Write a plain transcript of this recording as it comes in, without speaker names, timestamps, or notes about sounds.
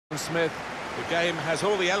Smith, the game has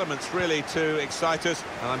all the elements really to excite us,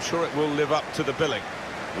 and I'm sure it will live up to the billing.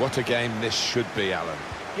 What a game this should be, Alan.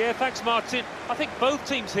 Yeah, thanks, Martin. I think both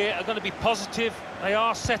teams here are going to be positive. They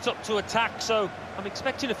are set up to attack, so I'm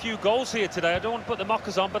expecting a few goals here today. I don't want to put the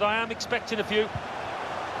mockers on, but I am expecting a few.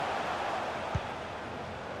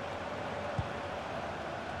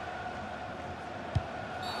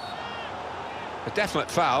 A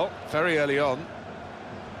definite foul, very early on.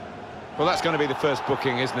 Well, that's going to be the first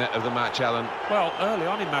booking, isn't it, of the match, Alan? Well, early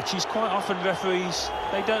on in matches, quite often referees,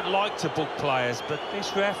 they don't like to book players, but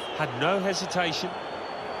this ref had no hesitation.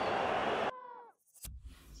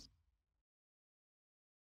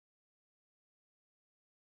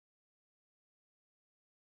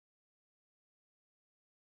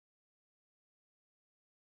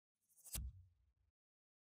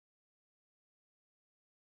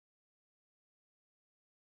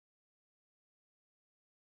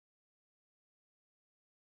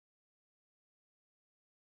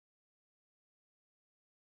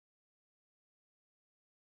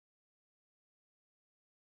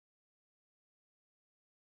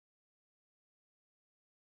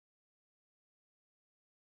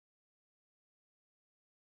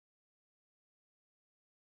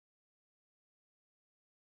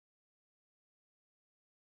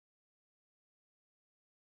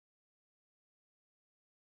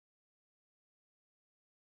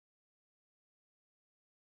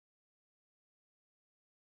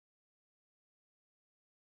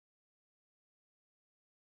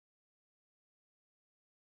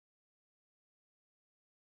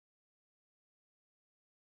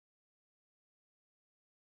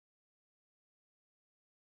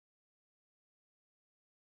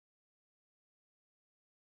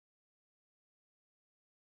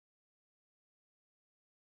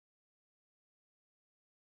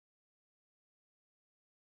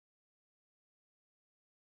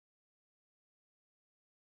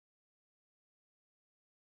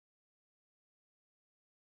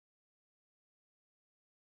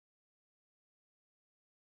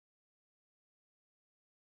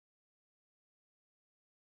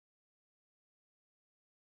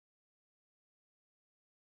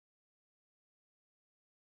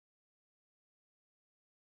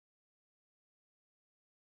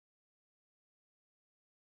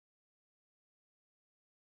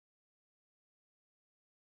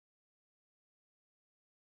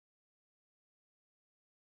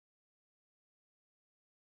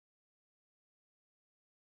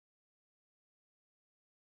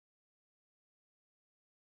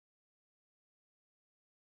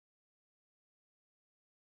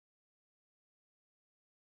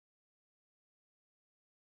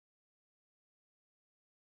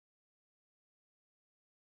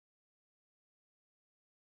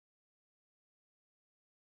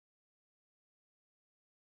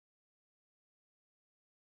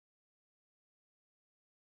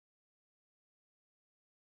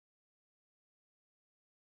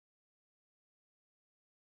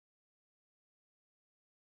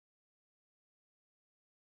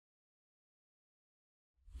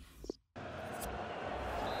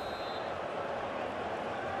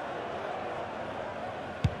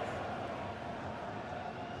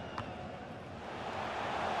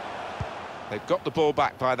 They've got the ball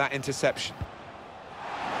back by that interception.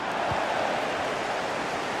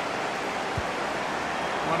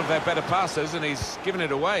 One of their better passers, and he's given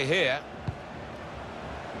it away here.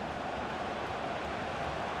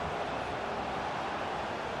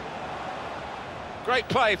 Great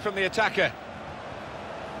play from the attacker.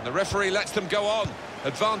 And the referee lets them go on.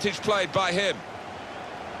 Advantage played by him.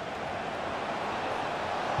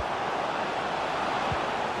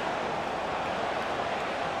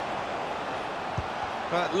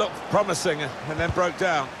 That looked promising and then broke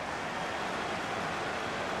down.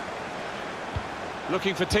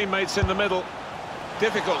 Looking for teammates in the middle.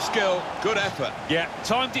 Difficult skill, good effort. Yeah,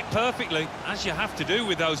 timed it perfectly, as you have to do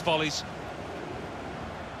with those volleys.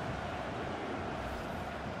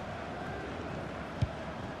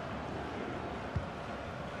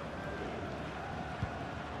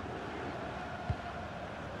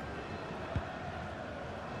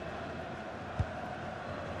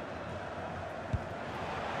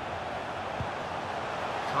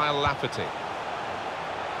 Lafferty.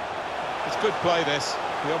 It's good play, this.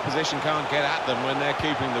 The opposition can't get at them when they're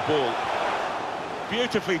keeping the ball.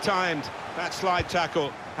 Beautifully timed, that slide tackle.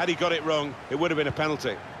 Had he got it wrong, it would have been a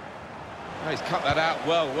penalty. Oh, he's cut that out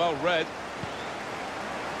well read.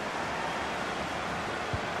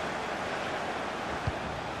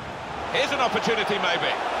 Here's an opportunity,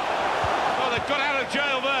 maybe. Oh, they've got out of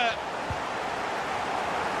jail there.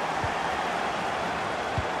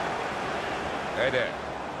 There.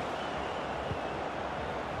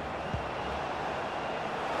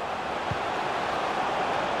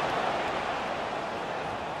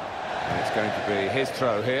 It's going to be his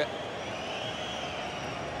throw here.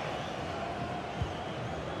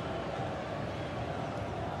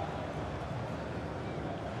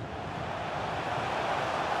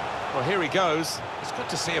 Well, here he goes. It's good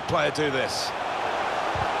to see a player do this.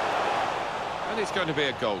 And it's going to be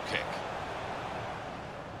a goal kick.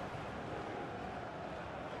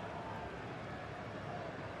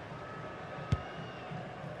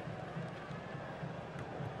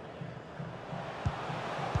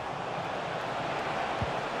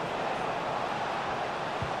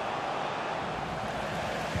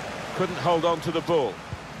 Couldn't hold on to the ball.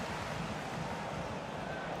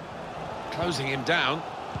 Closing him down.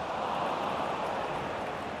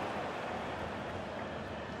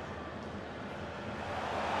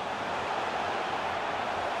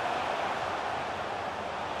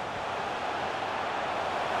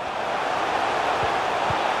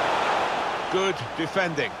 Good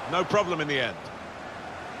defending, no problem in the end.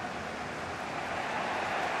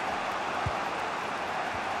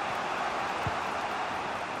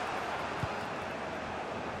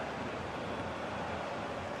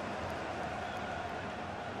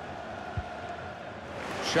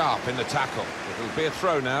 Sharp in the tackle. It'll be a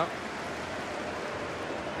throw now.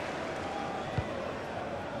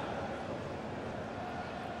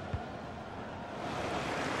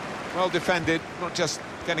 Well defended, not just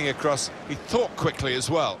getting across, he thought quickly as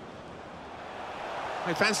well.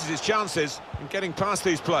 He fancies his chances in getting past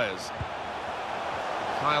these players.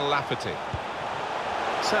 Lafferty.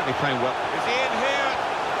 Certainly playing well. Is he in here?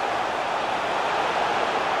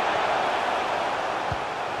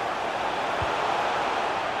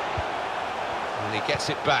 And he gets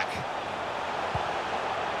it back.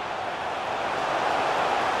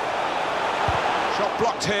 Shot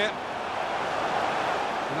blocked here.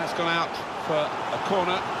 And that's gone out for a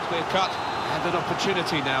corner, clear cut, and an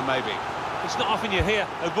opportunity now maybe. It's not often you hear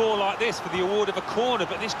a ball like this for the award of a corner,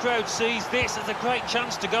 but this crowd sees this as a great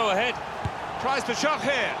chance to go ahead. Tries the shot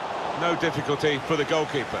here. No difficulty for the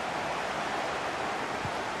goalkeeper.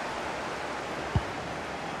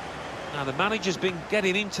 Now the manager's been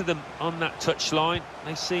getting into them on that touchline.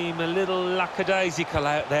 They seem a little lackadaisical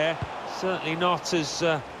out there. Certainly not as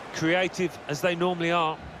creative as they normally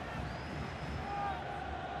are.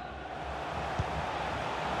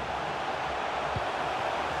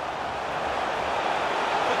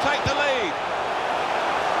 Take the lead.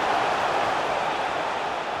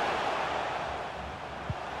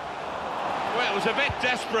 Well, it was a bit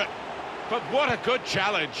desperate, but what a good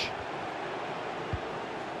challenge.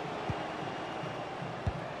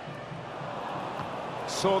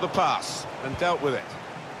 Saw the pass and dealt with it.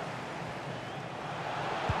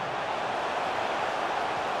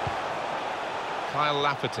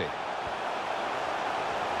 Lafferty.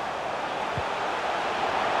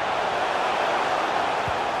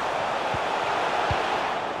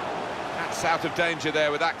 Out of danger there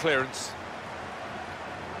with that clearance.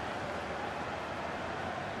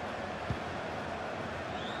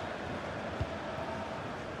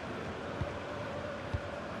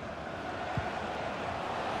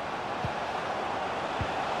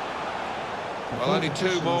 Well, only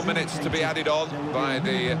 2 more minutes to be added on by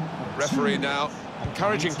the referee now.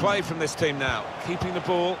 Encouraging play from this team now, keeping the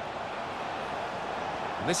ball.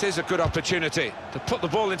 And this is a good opportunity to put the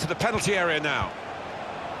ball into the penalty area now.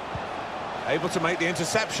 Able to make the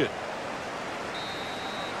interception.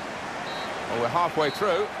 Well, we're halfway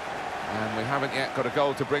through, and we haven't yet got a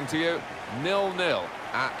goal to bring to you. 0-0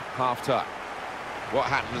 at half-time. What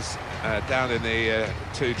happens down in the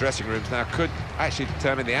 2 dressing rooms now could actually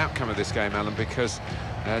determine the outcome of this game, Alan, because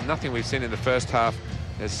nothing we've seen in the first half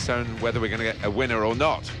has shown whether we're going to get a winner or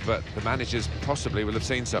not, but the managers possibly will have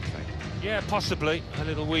seen something. Yeah, possibly. A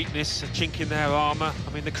little weakness, a chink in their armour.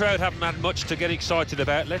 I mean, the crowd haven't had much to get excited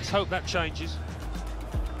about. Let's hope that changes.